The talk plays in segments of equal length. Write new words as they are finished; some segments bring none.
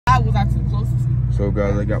So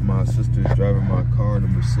guys, I got my sister driving my car, the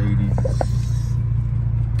Mercedes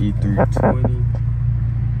E320.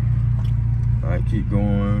 Alright, keep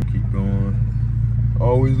going, keep going.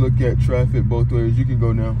 Always look at traffic both ways. You can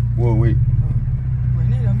go now. Whoa, wait.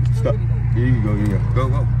 Stop. Here you go, yeah. Go,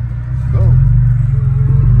 go. Go.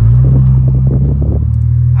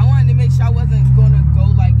 I wanted to make sure I wasn't gonna go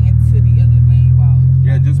like into the other lane while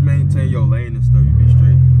yeah, just maintain your lane and stuff. You be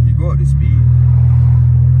straight. You go up the speed.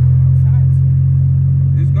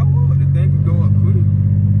 Just go up. The thing can go up quick.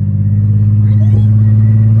 Really?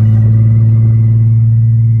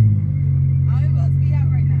 I'm about to be out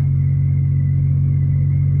right now.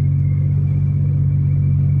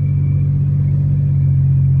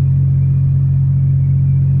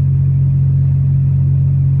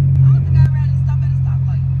 I don't think I'd rather stop at a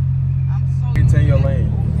stoplight. I'm so Maintain your lane.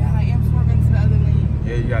 Yeah, I am swerving to the other lane.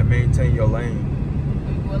 Yeah, you gotta maintain your lane.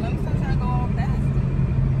 Well, let me start trying to go all fast.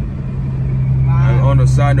 And on the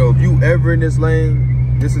side note, if you ever in this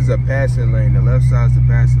lane, this is a passing lane. The left side is the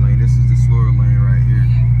passing lane. This is the slower lane right here.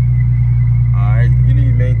 Yeah. Alright, you need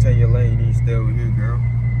to maintain your lane. You need to stay over here, girl.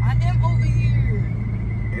 I am over here.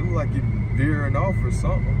 It look like you're veering off or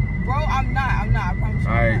something. Bro, I'm not. I promise you.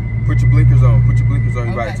 Alright, put your blinkers on. Put your blinkers on.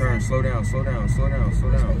 You Okay, about to turn. Slow down, slow down, slow down,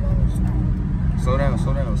 slow down. Slow down,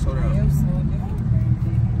 slow down, slow down.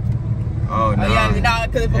 Oh, no. Oh, yeah, nah,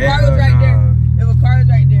 because if a car was right there, if a car was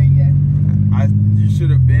right there, yeah. You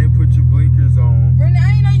should have been put your blinkers on. Brandon, I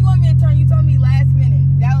didn't know you want me to turn. You told me last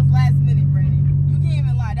minute. That was last minute, Brandon. You can't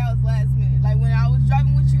even lie. That was last minute. Like when I was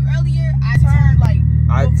driving with you earlier, I turned like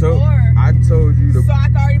before. I told you to. So I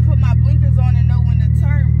can already put my blinkers on and know when to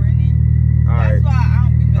turn, Brandon. Alright. That's why I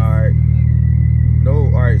don't be messing. Alright. No,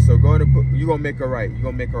 alright. So go and you gonna make her right. You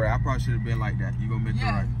gonna make her right. I probably should have been like that. You gonna make her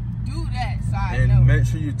right. Do that so I And know. make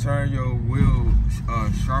sure you turn your wheel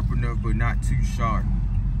sharp enough, but not too sharp.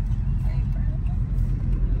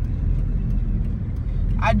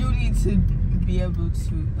 I do need to be able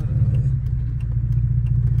to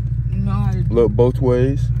know how to do. Look both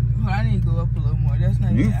ways. Well, I need to go up a little more. That's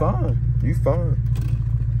not. You fine. You fine.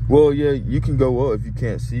 Well, yeah, you can go up if you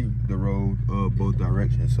can't see the road both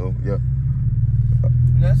directions. So yeah.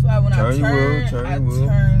 That's why when I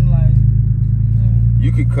turn like.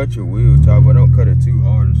 You can cut your wheel, Ty, but don't cut it too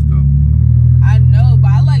hard and stuff. I know,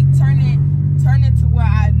 but I like turn it to where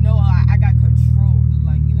I know I got control.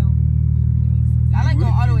 Like, you know, I like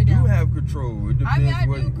going all the way down. You do have control. It depends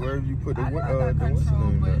where you put the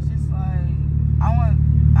control, but it's just like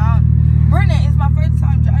Brennan, it's my first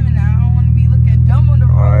time driving now. I don't want to be looking dumb on the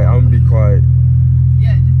road. All right, I'm gonna be quiet.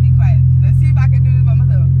 Yeah, just be quiet. Let's see if I can do this by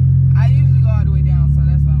myself. I usually go all the way down, so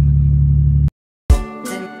that's what I'm gonna do.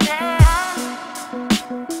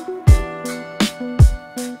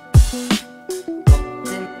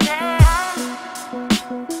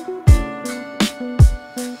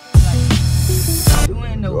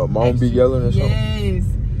 Mom be yelling or something? Yes.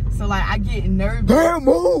 So like I get nervous. Damn,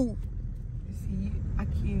 move! See, I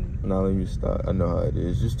can't. Now let me stop. I know how it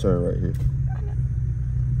is. Just turn right here.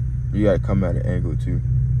 You gotta come at an angle too.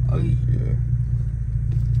 Oh yeah. Yeah.